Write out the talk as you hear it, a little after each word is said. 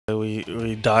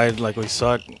we died like we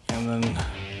suck, and then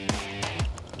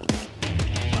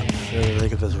they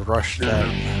get this rush that.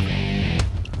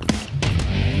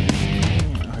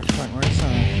 Where's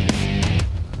that?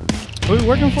 What are we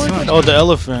working for again? Oh, the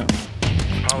elephant.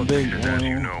 Big as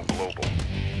you know, global.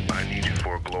 I need you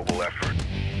for a global effort.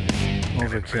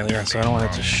 Overkill, yeah, so I don't want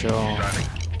it to show.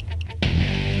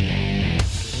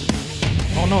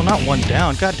 Oh no, not one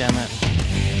down, god damn it.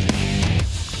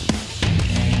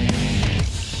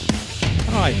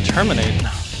 How do I terminate?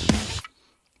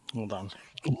 Hold on.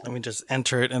 Let me just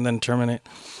enter it and then terminate.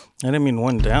 I didn't mean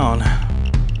one down.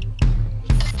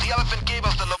 The elephant gave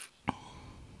us the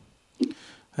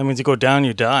That means you go down,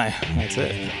 you die. That's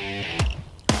it.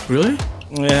 Really?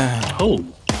 Yeah. Oh.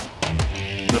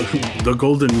 The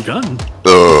golden gun.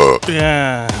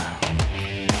 Yeah.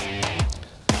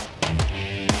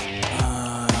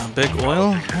 Big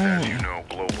oil? As you know,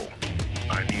 global.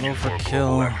 I need you for a global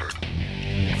Overkill. effort.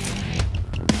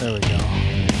 There we go.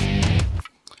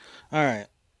 Alright.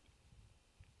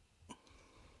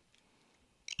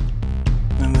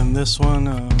 And then this one,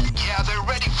 Yeah, they're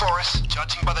ready for us,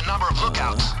 judging by the number of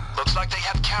lookouts. Looks like they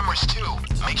have cameras too.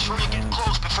 Make sure you get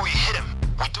close before you hit them.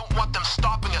 We don't want them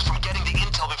stopping us from getting the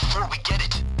intel before we get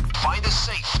it. Find a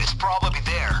safe, it's probably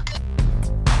there.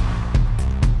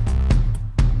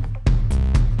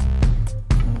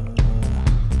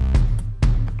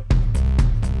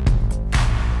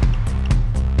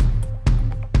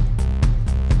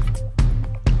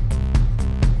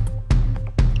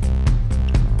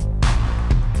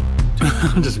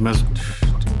 Just mess.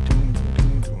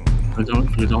 We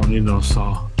don't need no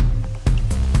saw.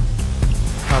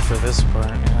 not for this part,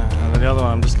 yeah. And then the other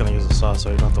one, I'm just gonna use a saw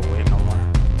so you don't have to wait no more.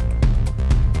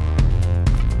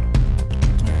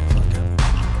 Alright, fuck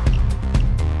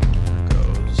it.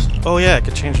 Goes. Oh yeah, I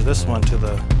could change this one to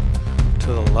the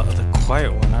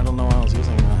quiet one. I don't know why I was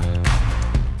using that.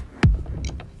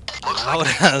 Looks Loud like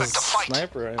they expect as to fight.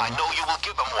 sniper rifle. I know you will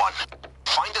give them one.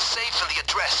 Find the safe and the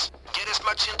address. Get as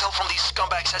much intel from these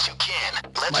scumbags as you can.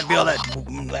 Let's Might be all roll.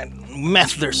 that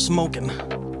meth they're smoking.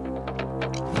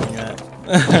 Yeah.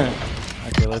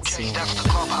 Okay, let's Okay, see. that's the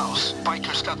clubhouse.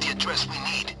 Bikers got the address we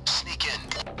need. Sneak in.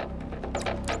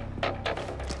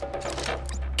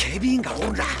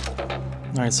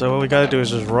 Alright, so what we gotta do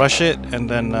is just rush it and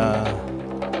then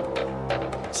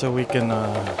so we can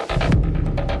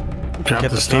Grab get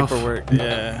the the stuff. paperwork.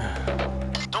 Yeah.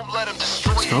 Don't let them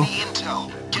destroy go. any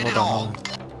intel. Get it Hold all.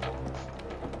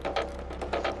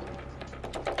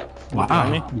 on. Wow,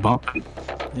 me? bumping.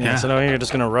 Yeah, so now you're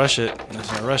just gonna rush it.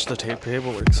 Just gonna rush the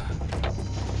paperwork.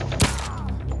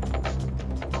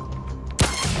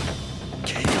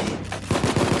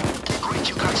 Great,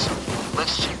 you got some.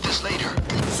 Let's check this later.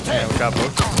 Yeah, we got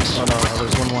both. Oh no,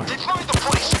 there's one more. They find the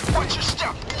place. Watch your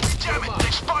step. Damn it,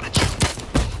 they spotted you.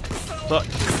 Fuck.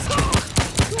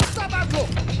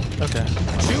 Okay.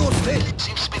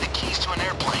 Seems to be the keys to an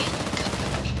airplane.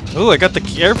 Ooh, I got the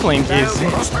airplane keys.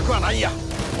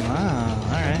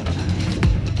 Ah, alright.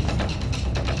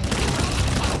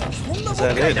 Is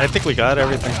that it? I think we got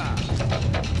everything.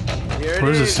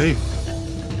 Where's the safe?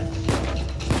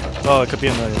 Oh, it could be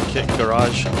in the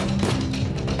garage.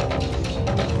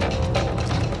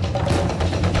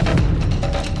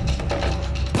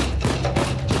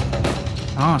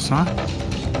 Oh, it's not.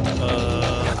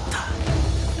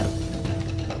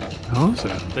 How is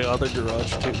it? The other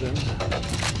garage too then.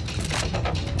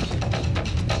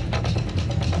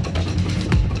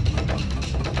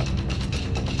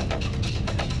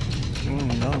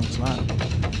 No, it's not.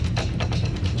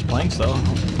 It's planks though.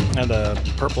 And a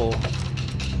purple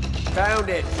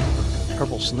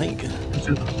snake.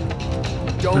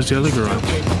 Where's the other garage?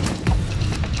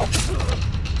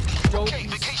 Okay,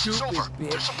 vacation's over.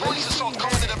 There's a police assault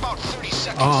coming in about 30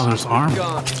 seconds. Oh, there's arms.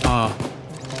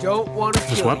 Don't want to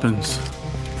There's weapons.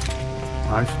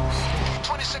 Rifles.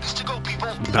 20 seconds to go, people.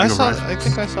 I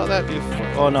think I saw that before.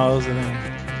 Oh no, it was in there.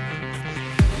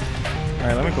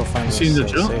 Alright, let me go find seen the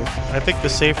jump? safe. I think the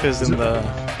safe is in the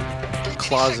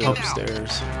closet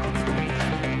upstairs.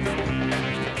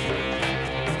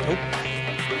 Oh,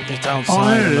 it's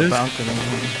outside there in it the is. balcony.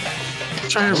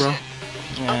 It's right here, bro. Open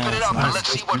Yeah, it up and let's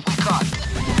see what we got.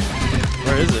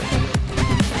 where is it?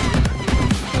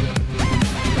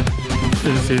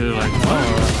 It's either like Oh,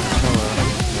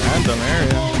 random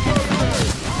area.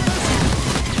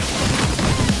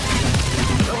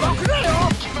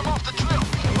 Keep him off the drill.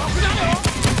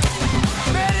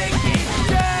 Medic is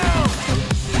down!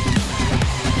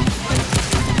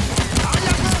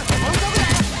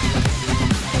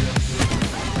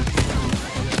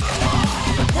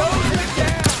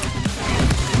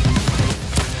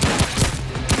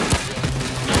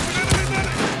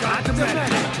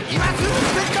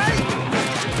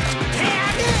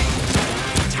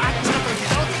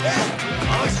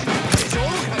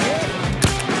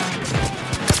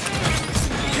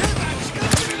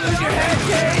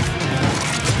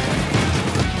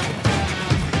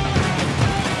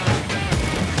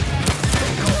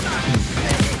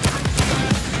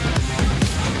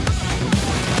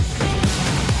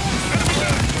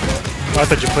 I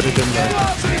thought you put it in there.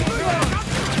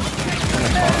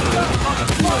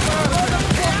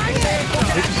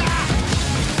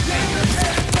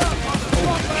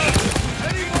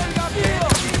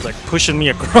 He's like pushing me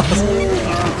across.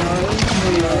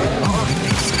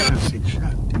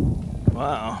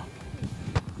 Wow.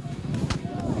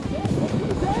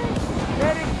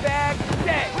 Heading back,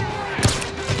 set.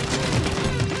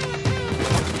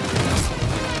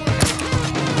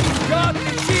 Drop the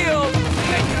shield.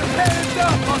 Get your hands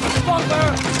up, motherfucker.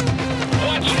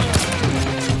 Watch it.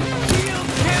 Shield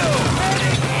kill.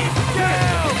 Heading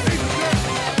down.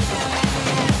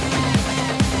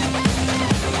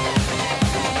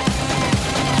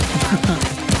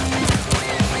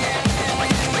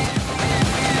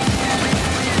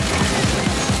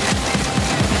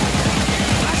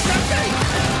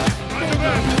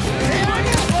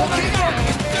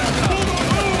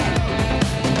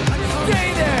 Stay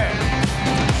there!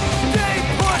 Stay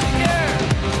put there!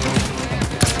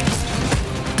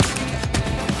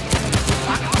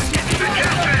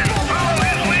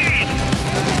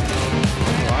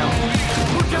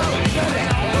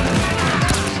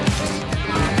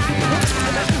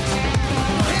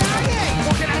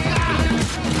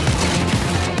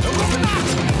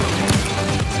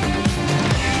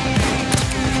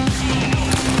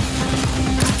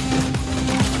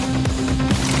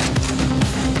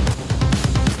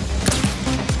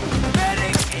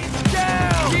 Medic is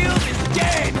down! Shield is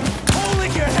dead!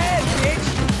 Holding your head, bitch!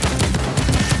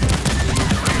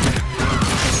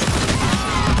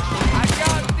 I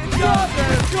got the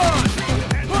other gun!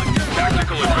 Put your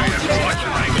Tactical advance. Watch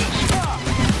your angles.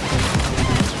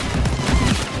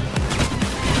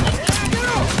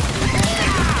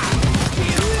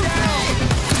 Shield down!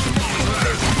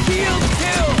 Shield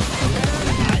kill!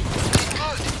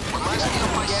 Good. Reminds me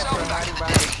of myself back in the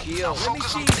day. Now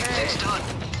focus on getting things done.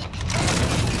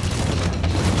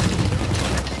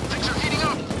 Things are heating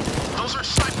up. Those are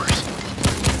snipers.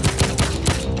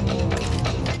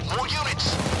 More units.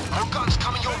 More guns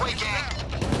coming your way, gang.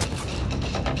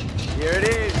 Here it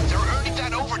is. They're earning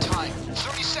that overtime.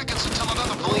 30 seconds until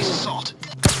another police assault.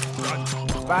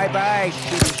 Bye-bye,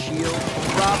 shitty shield.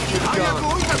 Drop your gun.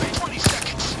 20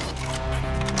 seconds.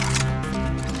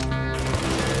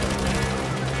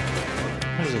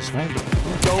 What is this, man?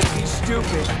 Don't be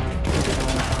stupid.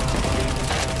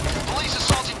 Police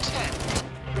assault in 10.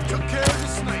 Took care of the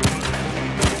sniper.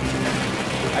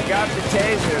 I got the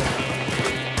taser.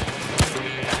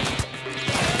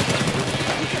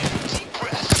 Deep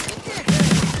breath.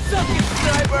 Suck it,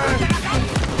 sniper!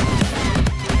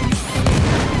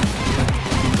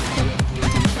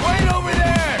 Wait over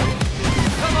there!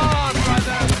 Come on,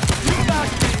 brother! You got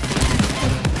this!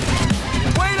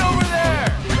 Wait over there!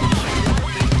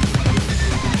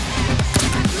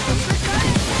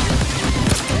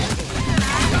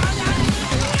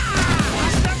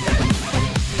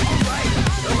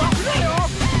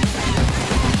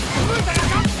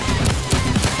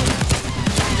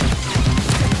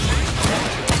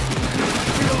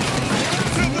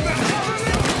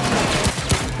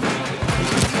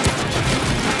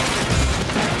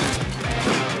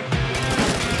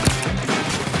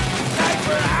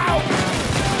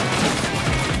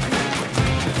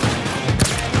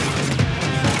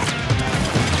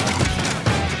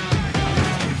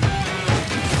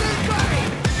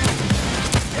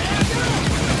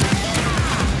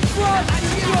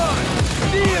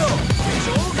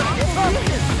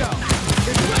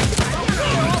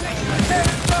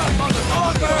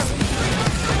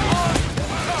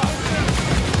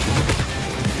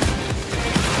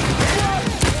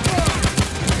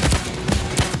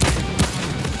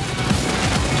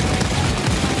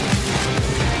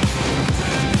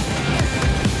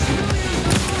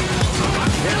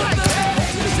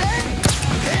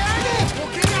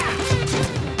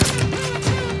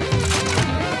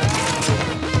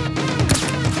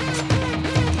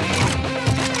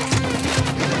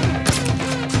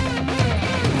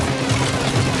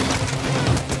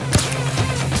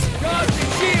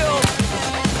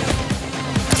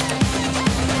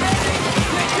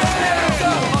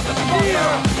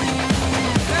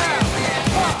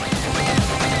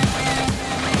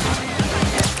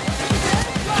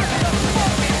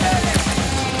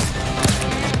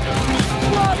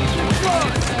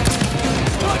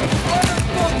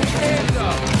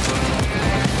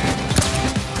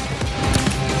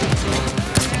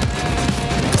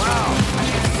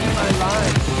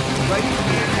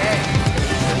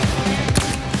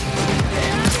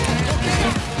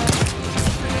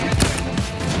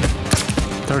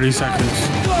 30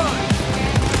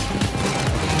 seconds.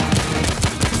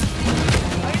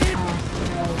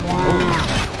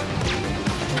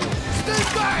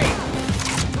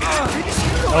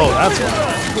 Oh, that's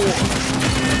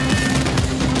why.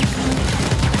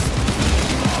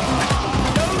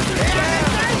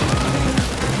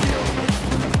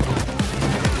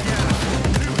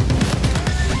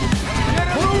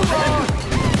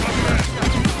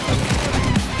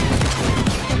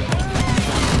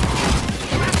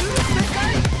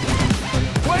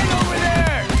 Wait over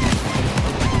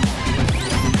there!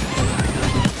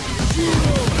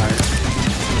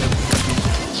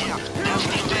 Yeah, that's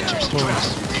the inventor's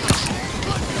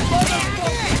address.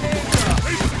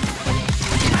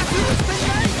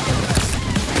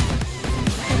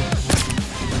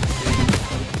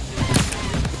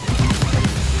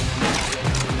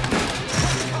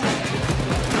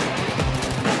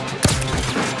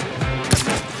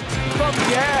 Fuck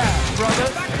yeah,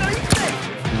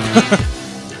 brother!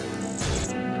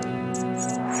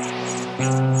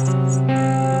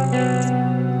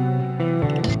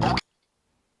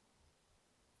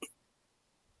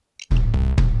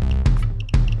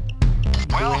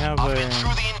 Well, have I've a- been through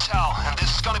the intel, and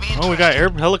this is gonna be Oh, we got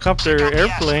interesting. helicopter Check out the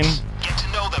airplane. assets. Get to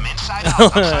know them inside out,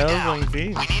 upside down. Airplane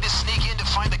beat. We need to sneak in to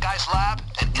find the guy's lab,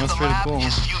 and in That's the pretty lab, cool.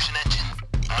 his fusion engine.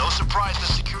 No surprise the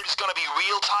security's gonna be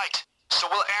real tight, so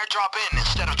we'll airdrop in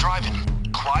instead of driving.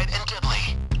 Quiet and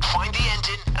deadly. Find the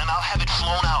engine, and I'll have it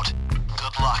flown out.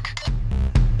 Good luck.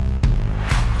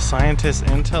 Scientist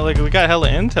intel. Like, we got hella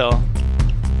intel.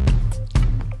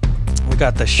 We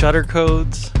got the shutter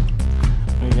codes.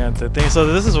 We got the thing. So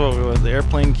this is what we was. The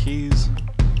airplane keys.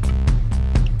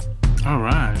 All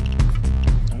right.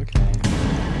 Okay.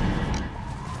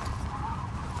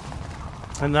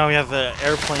 And now we have the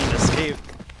airplane escape.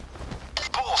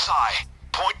 Bullseye.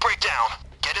 Point breakdown.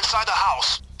 Get inside the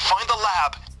house. Find the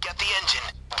lab. Get the engine.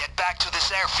 Get back to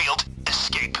this airfield.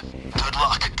 Escape. Good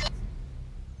luck.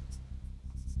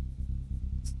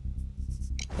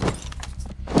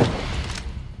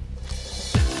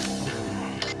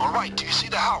 Alright, do you see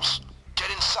the house? Get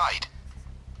inside.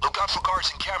 Look out for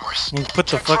guards and cameras. You put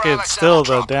the Check for fucking Alex still ammo the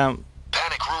drop. damn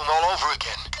Panic room all over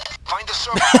again. Find the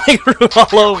server.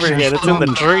 all over again. It's in the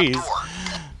trees.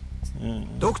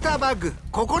 Dr. Bug,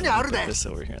 ここにあるで。 This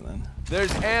over here then.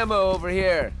 There's ammo over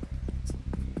here.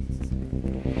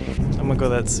 I'm gonna go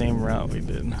that same route we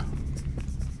did.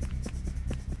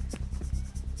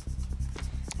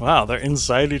 Wow, they're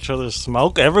inside each other's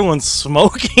smoke. Everyone's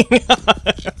smoking.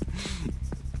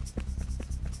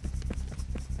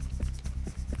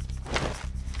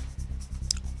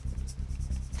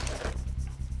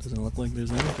 Doesn't look like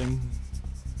there's anything.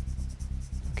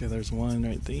 Okay, there's one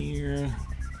right there.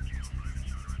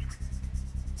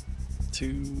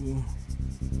 Two.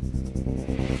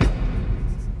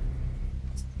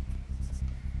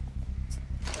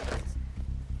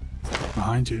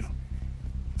 Behind you.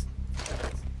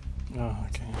 Oh,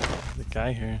 okay. The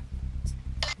guy here.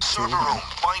 Server room.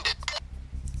 Find it.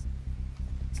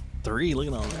 Three. Look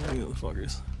at all them. Look at the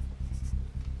fuckers.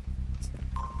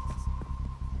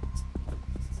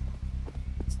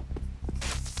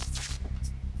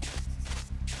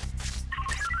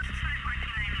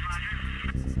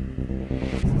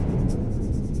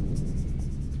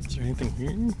 Is there anything here?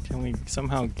 Can we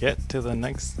somehow get to the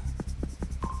next?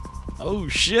 Oh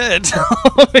shit!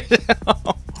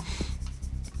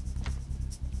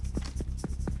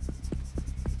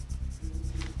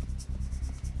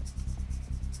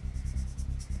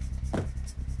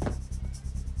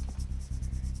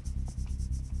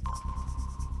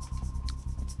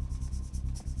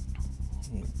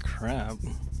 Crap.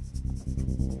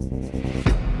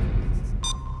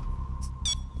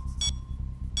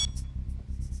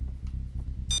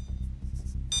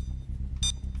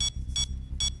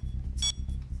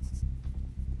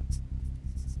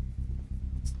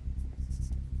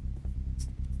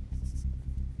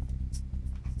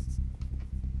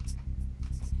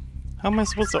 How am I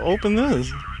supposed to open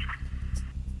this?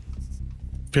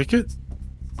 Pick it?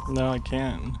 No, I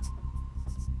can't.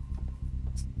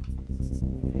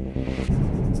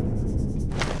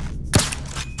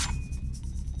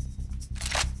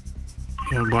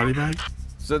 You have a body bag?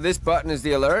 So this button is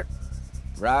the alert?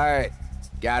 Right.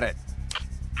 Got it.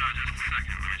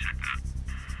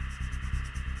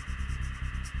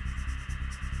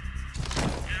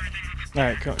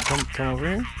 Alright, come over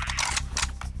here.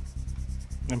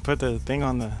 And put the thing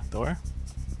on the door.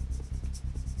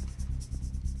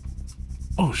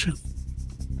 Oh shit.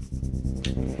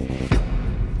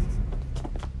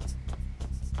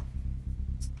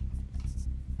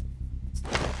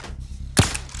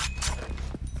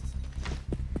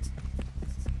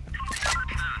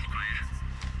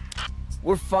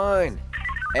 We're fine.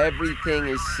 Everything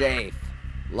is safe.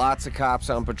 Lots of cops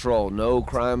on patrol. No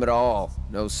crime at all.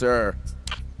 No, sir.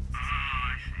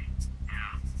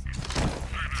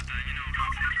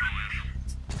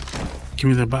 Give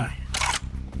me the bag.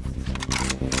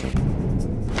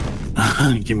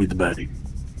 Give me the bag.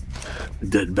 The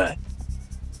dead bat.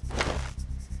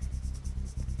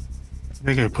 I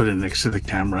think I put it next to the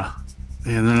camera.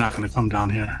 And they're not going to come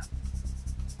down here.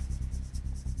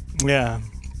 Yeah.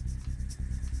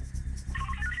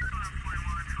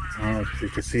 Oh, if you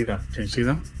can see them. Can you see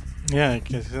them? Yeah, I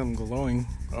can see them glowing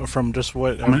from just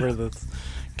whatever the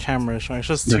camera is showing. It's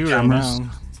just The two cameras? right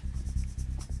now.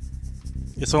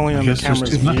 It's only I on the guess there's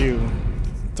camera's two left. view.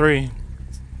 3.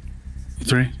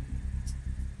 3.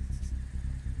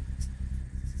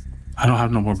 I don't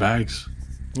have no more bags.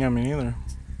 Yeah, me neither.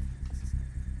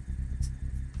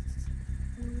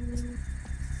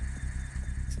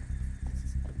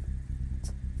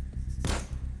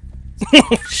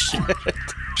 Oh shit.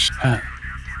 Shit.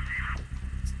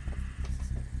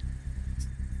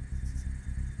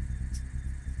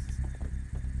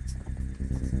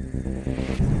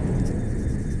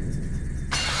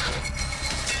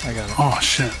 I got it. Oh,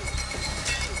 shit.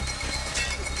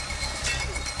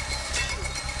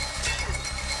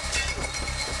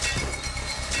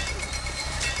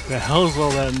 The hell's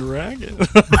all that dragon?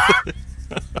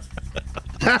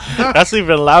 That's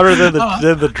even louder than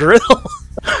the drill.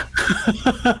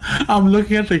 I'm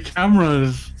looking at the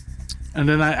cameras, and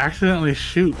then I accidentally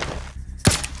shoot.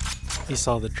 He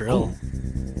saw the drill.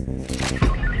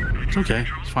 It's okay.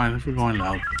 It's fine if we're going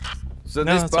loud. So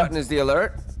No, this it's button fine. is the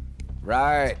alert?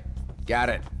 Right. Got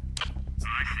it.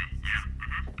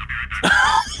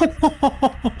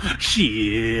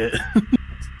 Shit.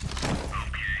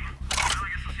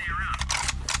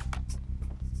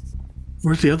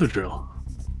 Where's the other drill?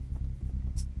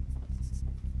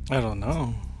 I don't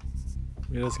know.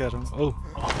 We just got him. Oh.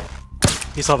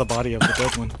 He saw the body of the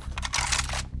dead one.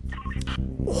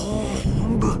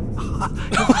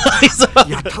 He saw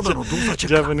the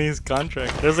Japanese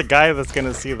contract. There's a guy that's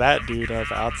gonna see that dude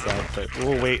outside, but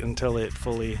we'll wait until it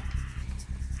fully.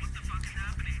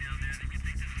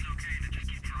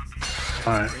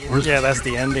 Alright, where's... Yeah, that's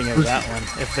the ending of that one.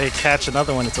 If they catch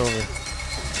another one, it's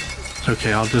over.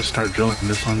 Okay, I'll just start drilling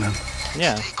this one then.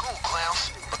 Yeah, Stay cool,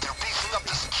 clowns, but they're beefing up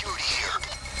the security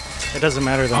here. it doesn't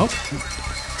matter though.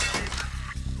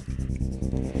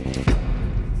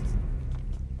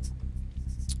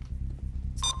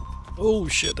 Oh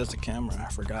shit, that's a camera.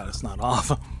 I forgot it's not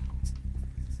off.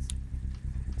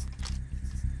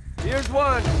 Here's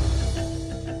one.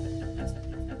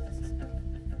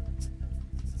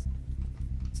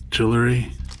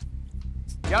 Jewelry.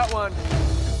 Got one.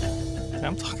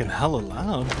 I'm talking hella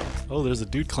loud. Oh, there's a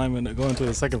dude climbing, going to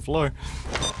the second floor.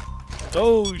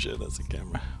 Oh shit, that's a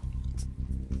camera.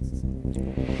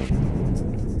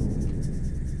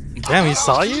 Damn, he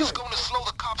saw you? Just going to slow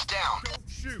the cops down.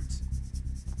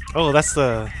 Oh, that's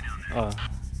the.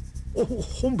 お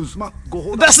本部すまんご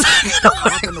報 That's あ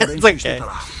なたの練 It's 習して okay. た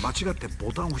ら間違って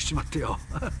ボタンを押しちまってよ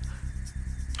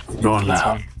Going It's loud.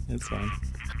 fine. It's fine.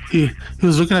 He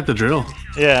was looking at the drill.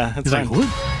 Yeah, it's He's fine. like, what?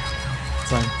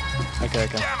 It's fine. Okay,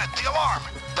 okay. Damn it, the alarm!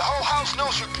 The whole house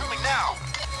knows you're coming now.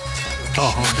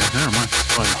 Oh, okay, never mind.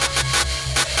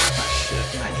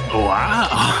 Oh, wow.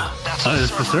 That's That the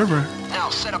is the server. Now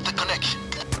set up the connection.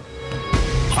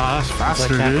 Ah, that's So I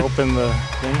faster, can't dude. open the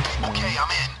thing. Okay,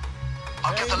 I'm in.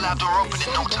 I'll get the lab door open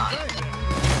in no time.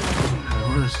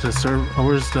 Where's the server?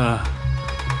 Where's the...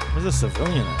 Where's the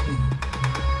civilian at?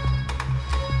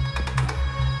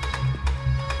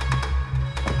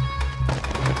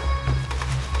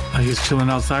 He's chilling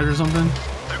outside or something?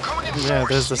 They're coming in Yeah, force.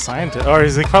 there's the scientist. Or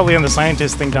he's probably in the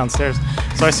scientist thing downstairs.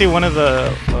 So I see one of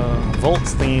the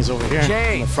volts thingies over here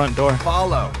Jay. in the front door.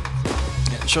 Follow.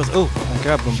 It shows. Oh, I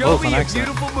grabbed them Show both me on a accident.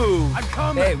 beautiful move. I'm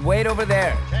coming. Hey, wait over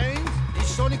there. 一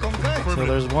緒に今回 So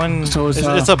there's one. So it's,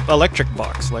 it's a electric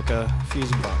box, like a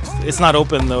fuse box. It's not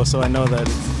open though, so I know that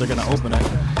they're gonna open it.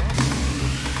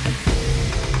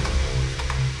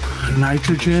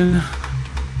 Nitrogen,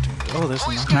 Oh, there's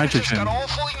some. Police officers nitrogen. got all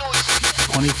fully noisy.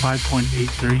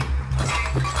 25.83.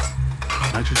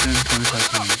 Nitrogen,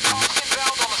 25.83. Calls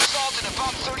inbound on assault in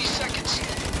about 30 seconds.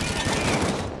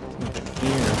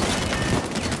 Here.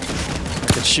 I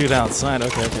could shoot outside.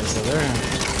 Okay, okay. So there.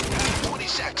 20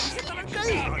 seconds.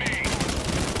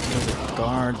 There's a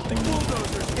guard thing.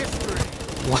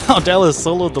 Wow, Dallas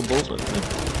soloed the bullshit.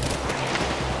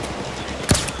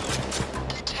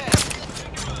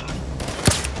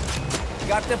 10.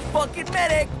 Got the fucking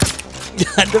medic.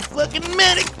 Got the fucking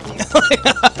medic. Got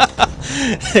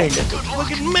the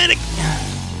fucking medic.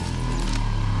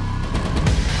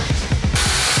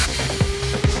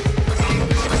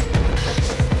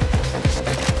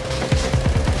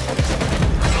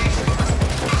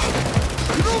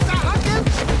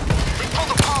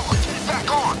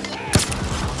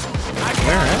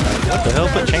 the hell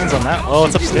put chains on that? Oh,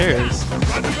 it's upstairs.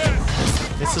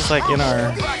 This is like in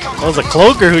our... Oh, it was a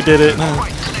cloaker who did it.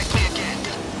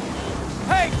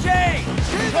 Hey, Jay!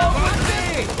 Come with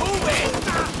me! Move it!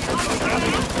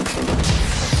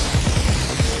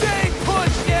 Stay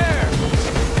put there!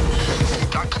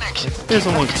 Got connection. There's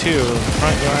only two.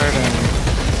 Front yard and...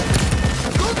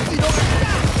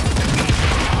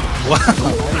 Wow, I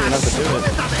didn't even have to do it.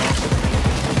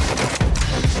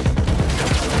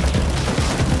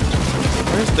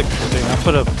 Where's the thing? I'll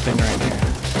put a thing right here.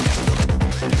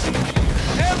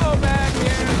 Ammo bag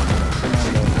here!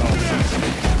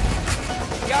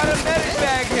 Got a medic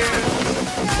bag here!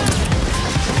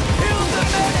 Heal the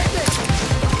medic!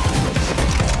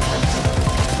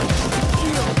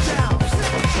 Shield down!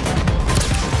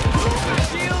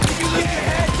 Shield, did you lift your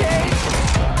head, Jay?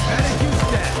 Medic, you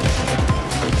dead!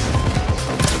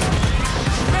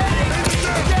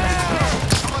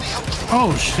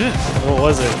 Oh shit! What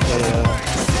was it?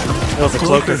 It was a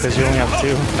cloaker because you only have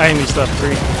two. I only still have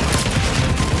three.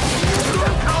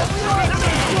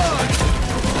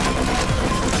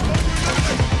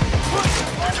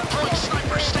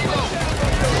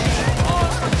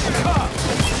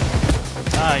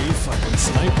 Ah, you fucking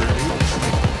sniper, dude.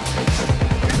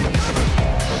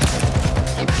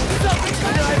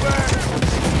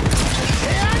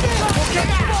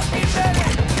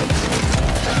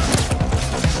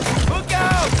 Look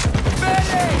out!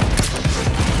 Medic!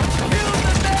 Kill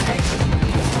the medic!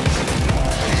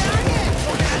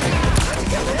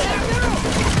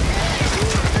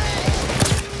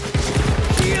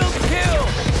 Shield kill!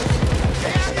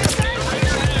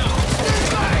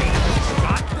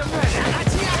 Got the medic!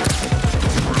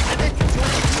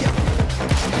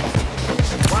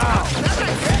 Wow!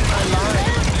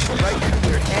 Right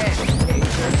through your head,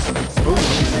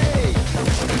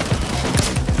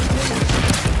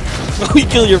 Oh, you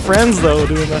kill your friends though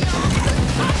doing that.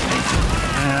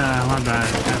 Yeah, my bad.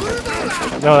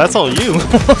 No, that's all you.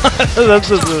 That's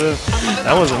just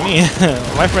that wasn't me.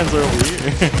 My friends are over here.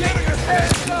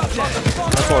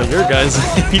 That's all your guys.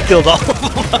 You killed all of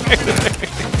them.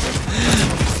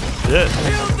 Shit.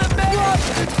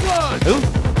 Ooh.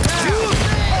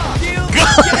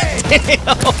 God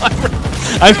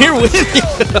damn! I'm here with you.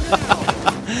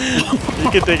 You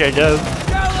can take, I guess.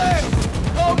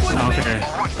 Okay.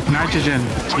 Nitrogen,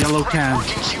 yellow can.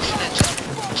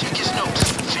 Check his notes.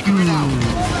 Figure it out.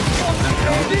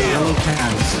 Yellow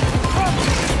cans.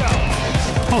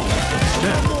 Oh,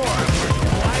 shit.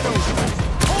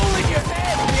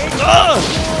 Ah!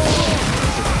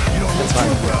 That's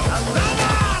fine.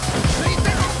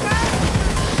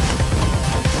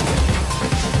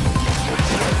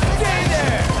 Stay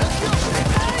there!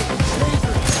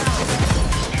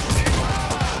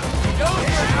 Those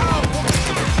are out!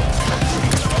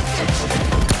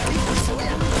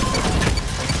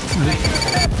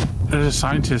 There's a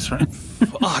scientist, right?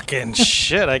 Fucking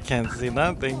shit, I can't see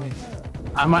nothing.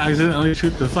 I might accidentally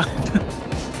shoot the fight.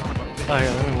 Oh, yeah,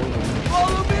 let me move it.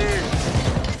 Follow me!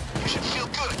 You should feel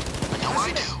good. I know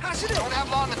I do. Don't have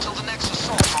long until the next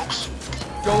assault, folks.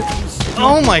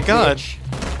 Oh my god.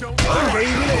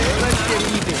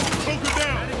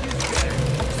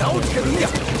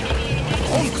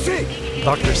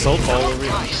 Dr. Soulfall over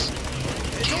here. Guys,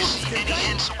 do you see any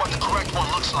hints of what the correct one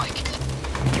looks like?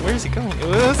 Where is he going?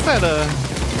 What's that,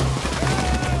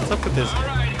 what's up with his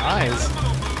eyes?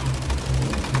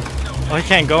 Oh, he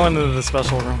can't go into the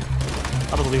special room.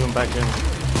 I'll just leave him back in.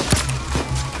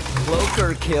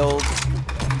 Cloaker killed.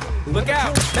 Look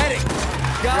out! Medic!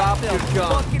 Drop your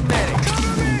gun. Fucking medic!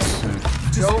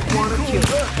 Don't want to kill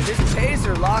him. This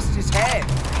taser lost his head.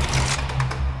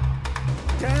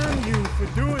 Damn you for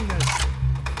doing this.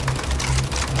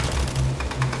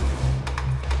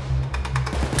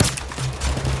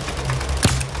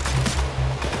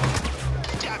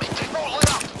 Damn it, they won't let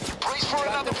up. Brace for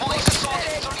another police assault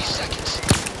in 30 seconds.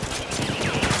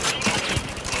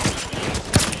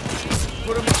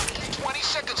 Put him up. 20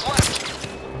 seconds left.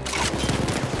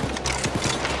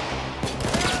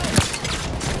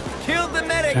 Kill the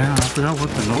medic! Yeah, I forgot what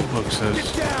the notebook says.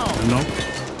 Get down! The note.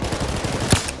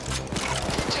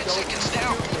 10 seconds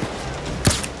down.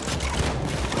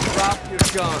 Drop your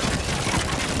gun.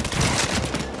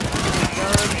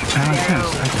 Man, I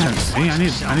can't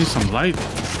see. I need some light.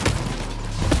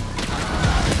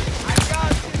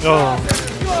 Oh.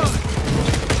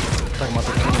 Talking about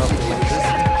the stuff like this.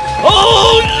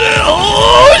 Oh shit!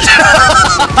 Oh shit!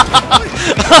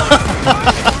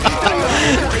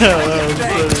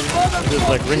 Just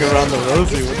like ring around the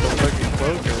rosy with the fucking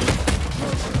cloaker.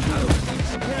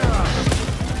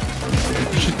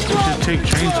 You should take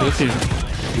trains with you.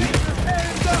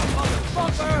 Hands up,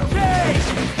 motherfucker! Jay!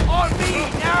 On me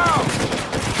now!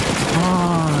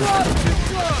 Drop the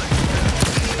gun!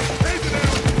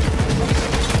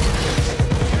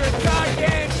 You're a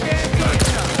goddamn champion!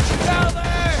 Down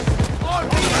there! On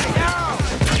me now!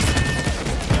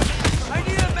 I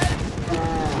need a medic!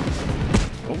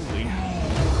 Holy.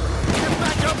 Get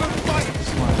back up and fight!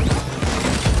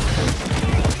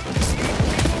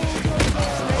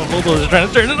 Oh, Bulldozer trying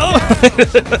to turn it off.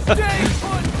 Stay put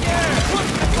there! Put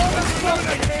the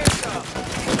motherfucking hands up!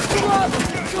 Drop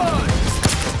the gun!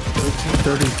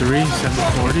 1333,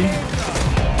 740.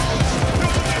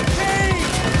 Hey!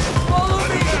 Follow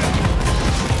me!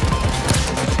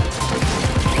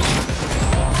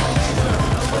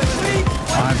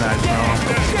 My bad, bro.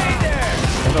 Stay there!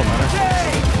 It don't matter. Hey!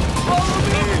 Follow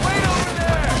me! Wait over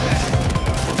there!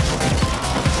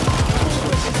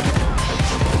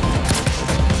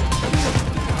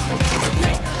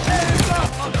 Hands up,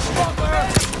 motherfucker!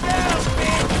 Down,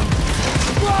 bitch!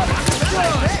 Drop the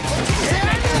gun!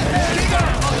 Hands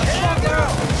up, motherfucker!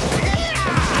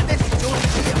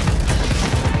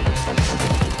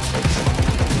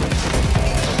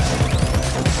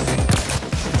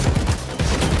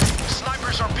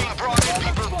 Snipers are being brought in,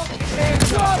 people.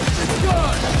 Drop the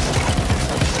gun!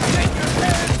 Take your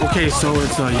hands up! Okay, so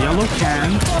it's a yellow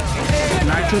can,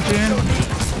 nitrogen,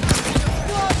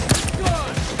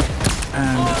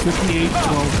 and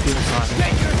 5812 PSI.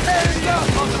 Take your hands up,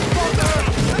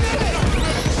 motherfucker!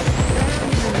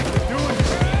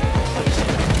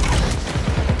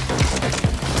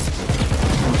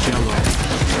 It's yellow.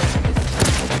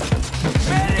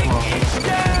 Medic is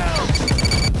down!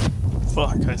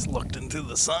 Fuck, I just looked into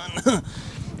the sun.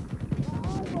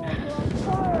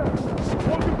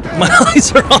 My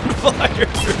eyes are on fire.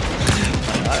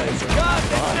 My eyes are Got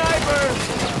the sniper!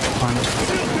 Fine.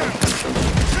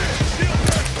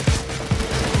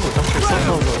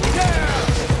 Down!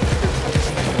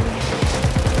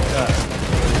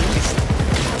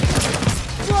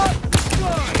 Drop the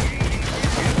gun!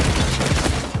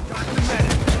 Got the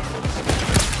medic!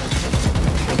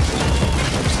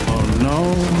 Oh no,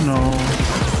 no.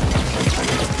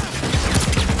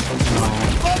 No.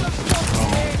 Motherfucker,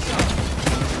 hands up!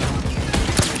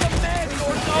 The man's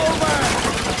over!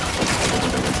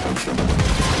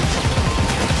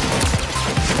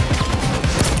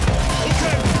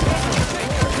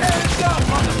 Take your hands up,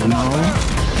 motherfucker! No.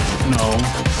 No.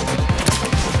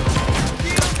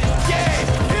 Shield is dead!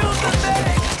 Kill the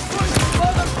medic! Put your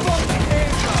motherfucking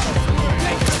hands up!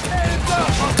 Take your hands up,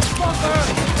 motherfucker!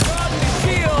 Drop the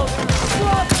shield!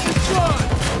 Drop the gun!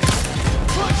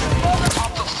 Put your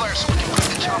Pop the flare so we can bring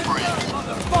the chopper in.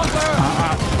 motherfucker!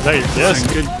 Is that your guess?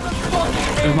 Good.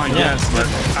 Motherfucking It's my guess, but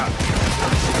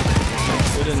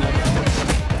We didn't know.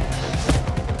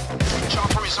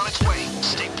 Chopper is on its way.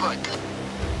 Stay put.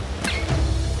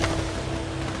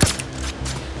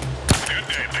 Good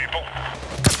day, people.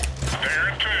 There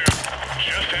and two.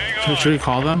 Just hang on. should we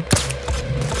call them?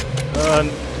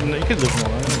 No, you could live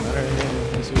more. It doesn't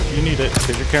matter. You need it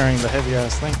because you're carrying the heavy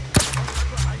ass thing.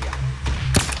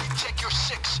 Check your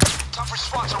six. Tougher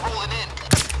spots are rolling in.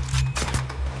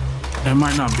 That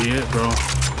might not be it, bro.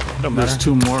 Don't There's matter.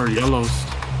 two more yellows.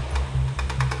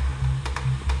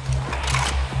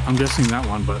 I'm guessing that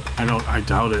one, but I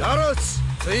doubt it. I'll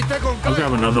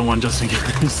grab another one just in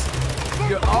case.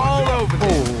 You're all over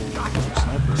this.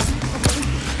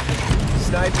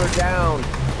 Sniper down.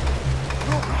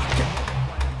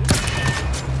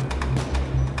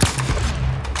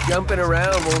 Jumping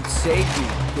around won't save you,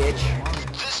 bitch.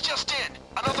 This just in.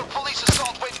 Another police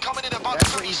assault wave coming in about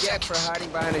That's what 30 you get for seconds.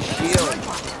 hiding behind a shield,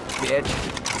 bitch.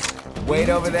 Wait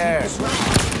over there.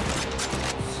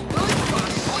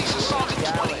 Police assault in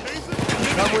 20.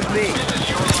 Come with me.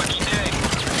 Your lucky day.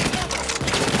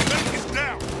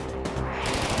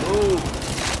 Move.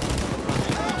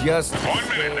 Just 1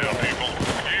 minute now, people.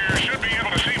 You should be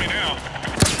able to see me now.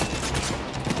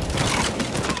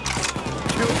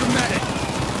 kill the medic.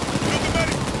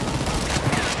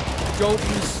 Don't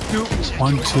be stupid.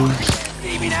 1, 2.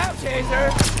 See me now, Taser.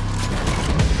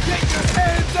 Get your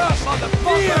hands up,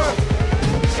 motherfucker.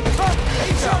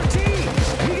 HRT.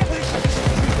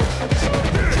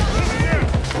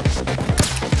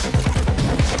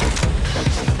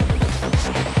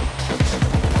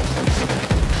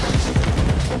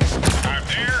 I'm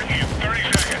there in 30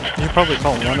 seconds. You probably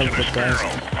call one of the guys.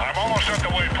 I'm almost at the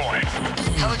waypoint.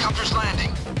 Helicopter's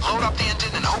landing. Load up the engine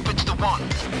and hope it's the one.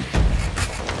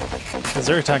 Because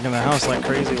they're attacking the house like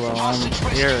crazy while I'm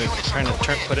here trying to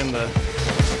put in the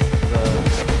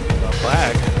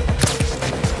flag.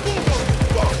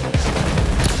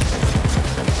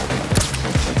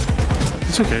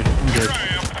 It's okay. I'm good. I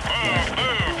am.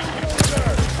 Move.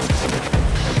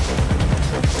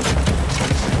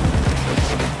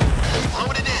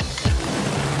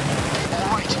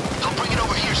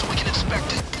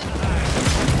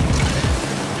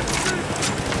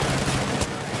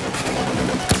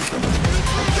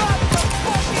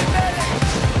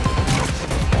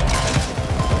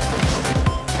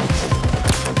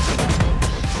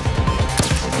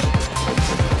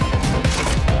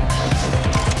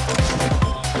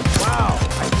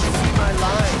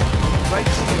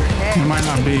 It might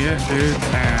not be it, dude.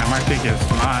 I might think it's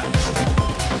not.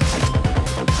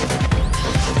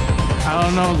 I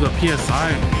don't know the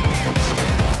PSI.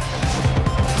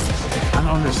 I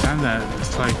don't understand that.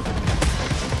 It's like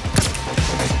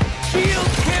Shield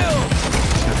kill!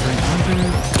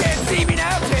 300. Can't see me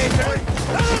now, Taser!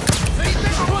 Put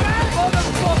your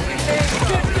motherfucking hands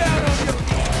get down on your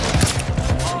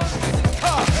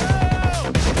top!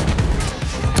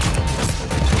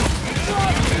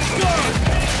 Drop the gun!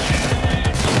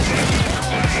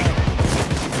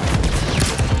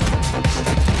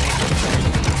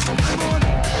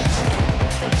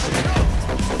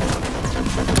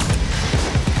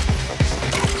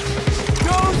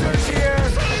 Dozer's here!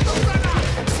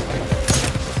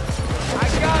 I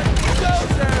got the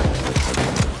dozer!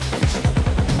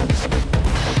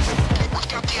 We've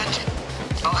got the engine.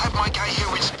 I'll have my guy here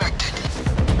inspect it.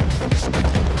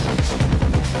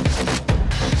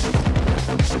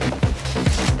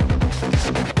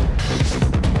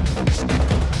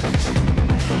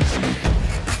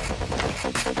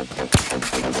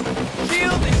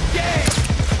 Shield is dead!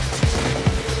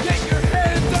 Get your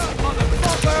hands up,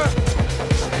 motherfucker!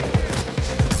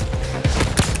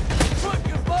 Put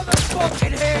your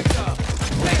motherfucking hands up!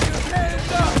 Get your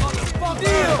hands up, motherfucker!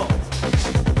 Deal!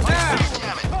 Now!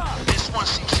 Damn it. This one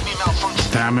seems to be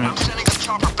malfunctioning. Damn it. I'm sending the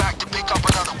chopper back to pick up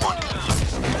another one.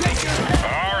 Get your hands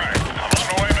All right, I'm on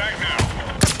the way back now.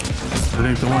 I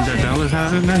think the one that Dallas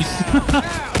has in there.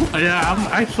 Yeah,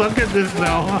 I suck at this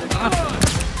now.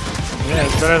 Yeah,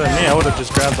 it's better than me. I would have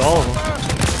just grabbed all of them.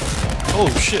 Oh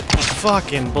shit.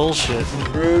 Fucking bullshit.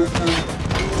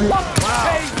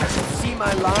 Wow! See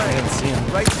my I line? didn't see him.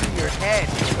 Right through your head,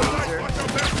 loser.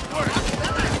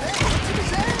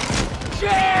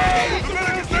 Jay!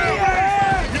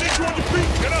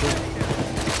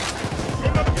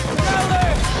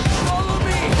 Alex! Follow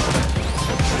me!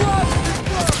 Drop the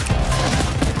gun!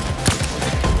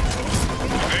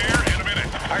 There, in a minute.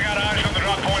 I got eyes on the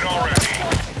drop point already.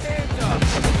 Hands up!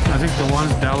 I think the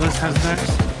ones Dallas has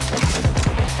next.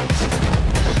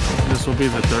 This will be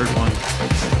the third one.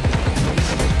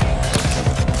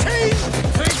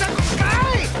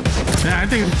 Yeah, I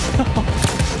think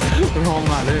they're all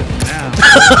not it. Yeah.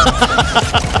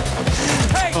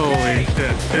 Holy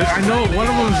shit. I know one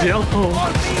of them's yellow. I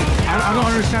don't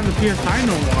understand the PSI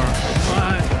no more.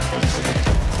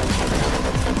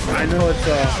 But I know it's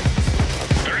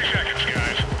 30 seconds,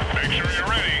 guys. Make sure you're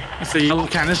ready. it's a yellow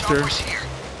canister. Chopper's here.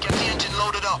 Get the engine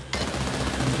loaded up.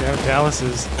 Yeah, Dallas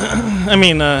is. I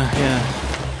mean, yeah.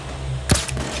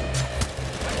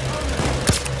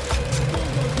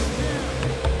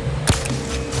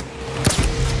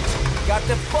 Got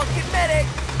the fucking medic!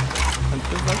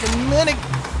 Like a medic.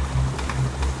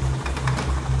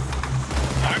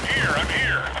 I'm here.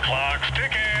 Clock's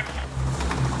ticking.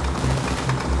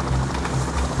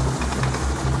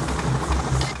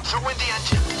 Throw in the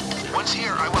engine. Once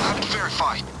here, I will have it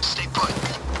verified. Stay put.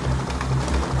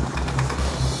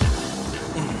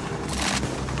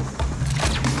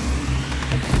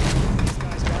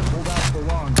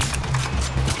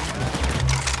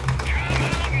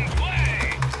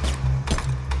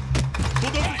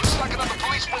 Looks like another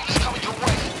police wave is coming your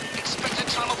way. Expected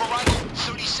time of arrival,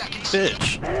 30 seconds.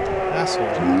 Bitch.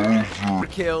 Asshole.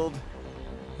 Killed.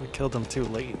 We killed him too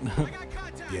late.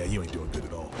 Yeah, you ain't doing good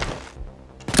at all.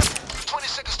 20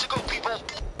 seconds to go, people.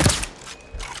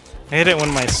 I hate it when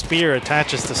my spear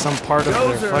attaches to some part of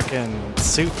their Dozer. fucking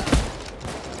suit.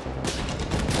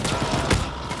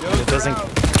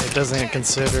 It doesn't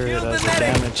consider it as a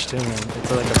damage to me.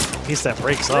 It's like a piece that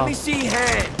breaks Let off. me see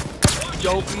hand.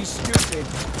 Don't be stupid.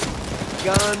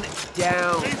 Gun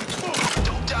down.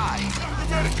 Don't die.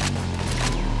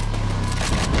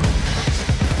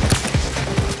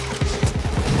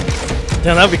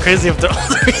 Yeah, that'd be crazy if the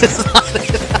other is not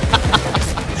it.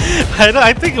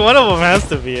 I think one of them has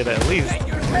to be it at least. Get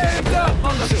your hands up,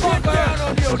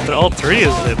 motherfucker! If all three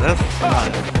is it, that's not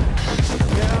it.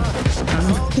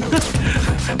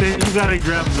 You gotta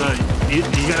grab the. You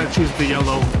gotta choose the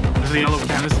yellow. The yellow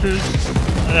canisters.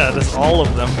 Yeah, just all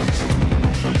of them.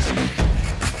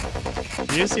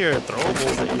 Use your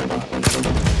throwables that you bought.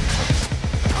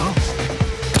 Oh.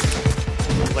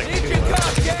 It's like two Ninja left.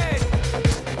 cop dead!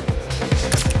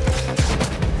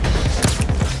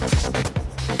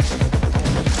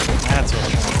 That's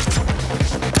what's wrong.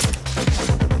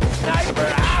 Sniper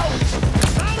out!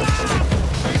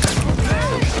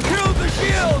 Kill the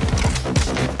shield!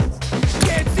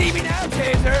 Can't see me now,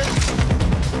 Taser!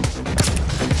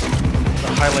 The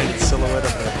highlighted silhouette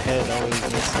of their head always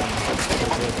missing.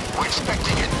 We're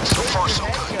expecting it. So far, so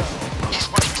good. He's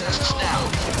running tests now.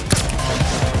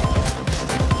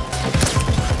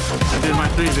 I did my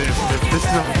three. If this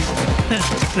is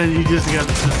a then you just got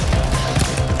to.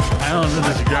 I don't know.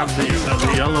 Just grab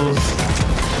the yellows.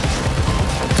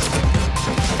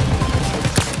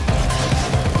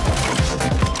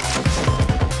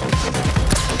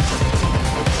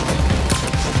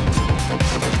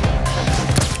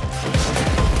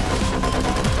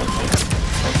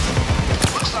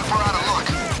 Looks like we're out of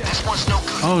luck. This one's no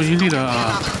good. Oh, you need a.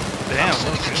 Damn.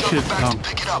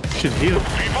 Should heal.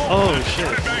 Oh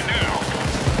shit. Back now.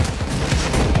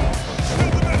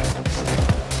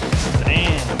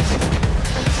 Damn.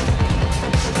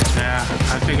 Yeah,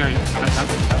 I think I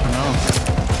don't know.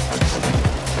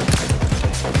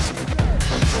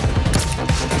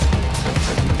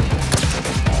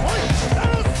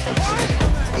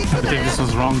 I think this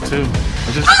was wrong too.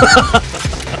 I just.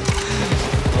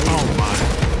 Oh my.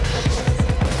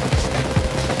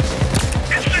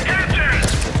 It's the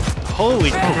captain.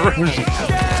 Holy crap. Where's he? With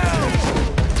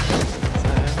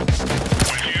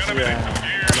the enemy, Yeah.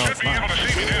 you No, should it's be able not. to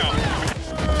see me now.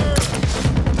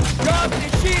 Drop the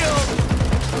shield!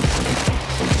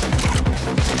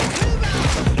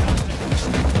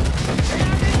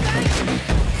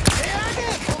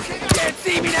 Can't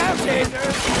see me now,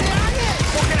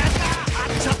 Taser!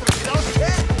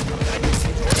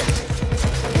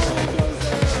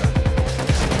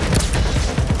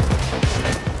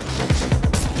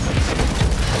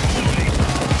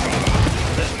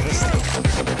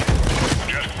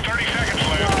 Just 30 seconds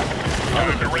left.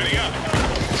 Time to ready up.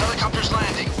 Helicopter's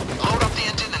landing. Load up the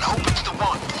engine and hope it's the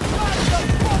one.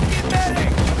 Fucking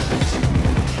medic!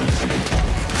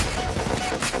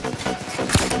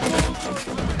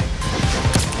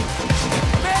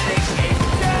 Medic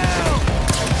is down!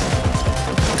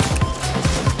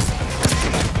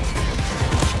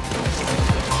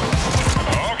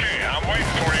 Okay, I'm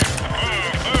waiting for you.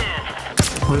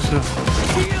 Move. Where's the?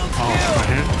 Shield Oh, right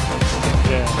here.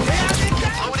 Yeah.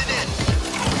 Load it in.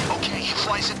 Okay, he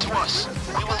flies it to us.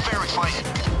 We will verify it.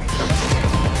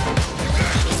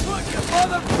 Put your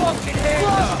motherfucking hands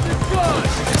up! The gun!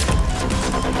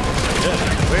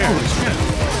 Where? Holy shit.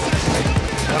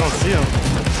 I don't see him.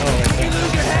 Oh, right You there.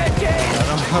 lose your head, Jay! I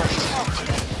don't know.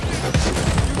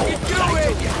 You do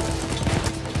it!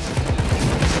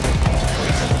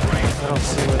 I don't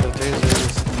see where the taser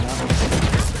is.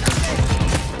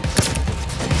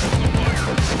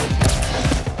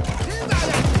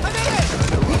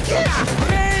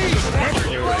 Hey! I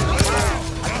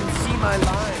can see my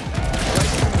line.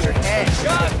 Right through your head.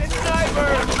 Got the sniper!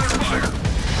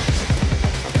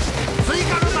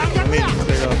 Let me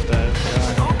clear up that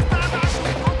guy.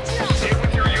 Stay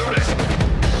with your unit.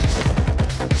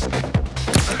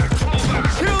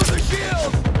 Kill the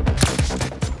shield!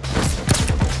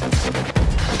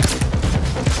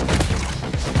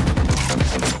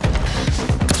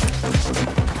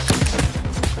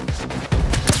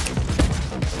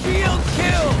 Shield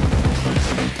kill!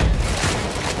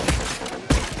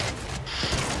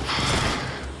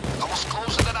 I was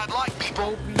closer than I'd like,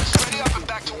 people. Let's ready up and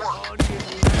back to work.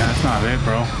 Yeah, that's not it,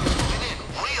 bro. Get in,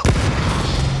 real.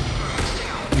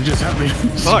 You just have me.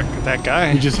 Fuck, that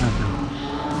guy. You just have me.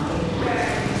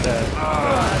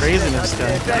 That craziness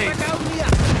guy.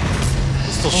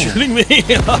 He's still shooting me.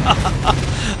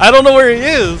 I don't know where he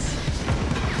is.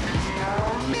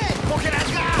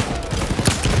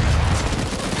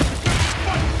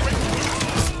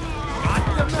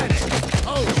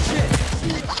 Oh shit!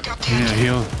 We've got the Yeah, engine.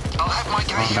 heal. I'll have my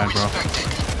guy Oh, here bad, bro. inspected.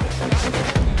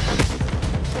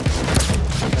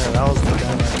 Yeah, that was the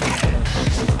guy.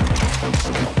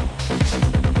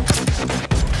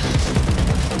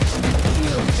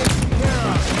 Shield taken care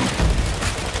of!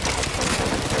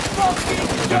 Fucking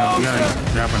We gotta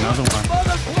Dozer! grab another one.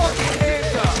 Motherfucking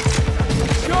hands up!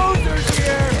 Dozer's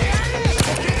here!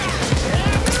 Get your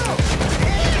hands up!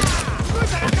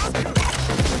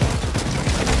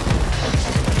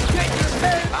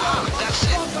 That's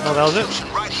it. Oh, that was it? Solution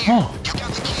right here. Oh. You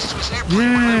got the keys to his airplane.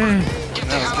 Yay! Get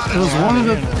the hell out It of was here. one of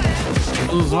the.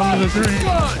 It was one of the three.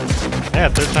 Yeah,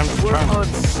 third time's the charm.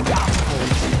 Unstoppable!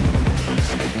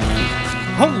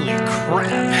 Holy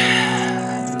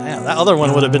crap. Yeah, that other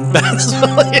one would have been bad as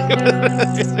well.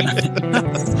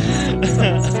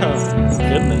 Oh,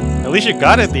 goodness. At least you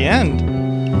got it at the end.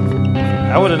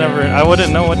 I wouldn't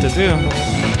know what to do.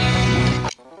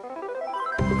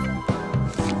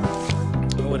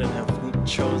 I wouldn't have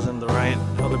chosen the right.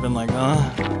 I would have been like,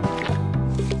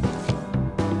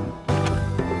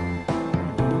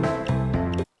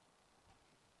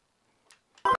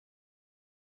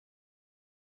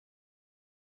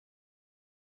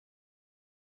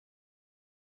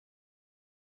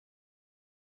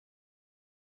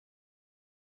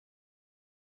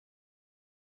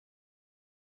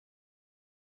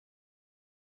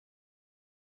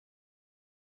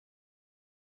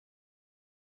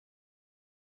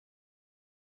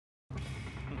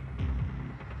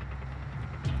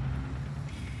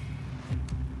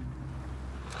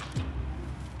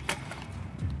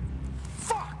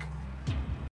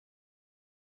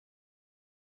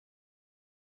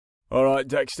 Alright,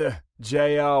 Dexter.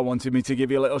 JR wanted me to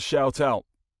give you a little shout out.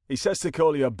 He says to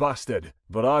call you a bastard,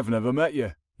 but I've never met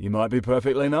you. You might be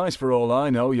perfectly nice for all I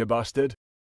know, you bastard.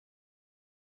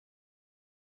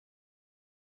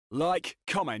 Like,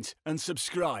 comment, and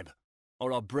subscribe,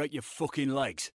 or I'll break your fucking legs.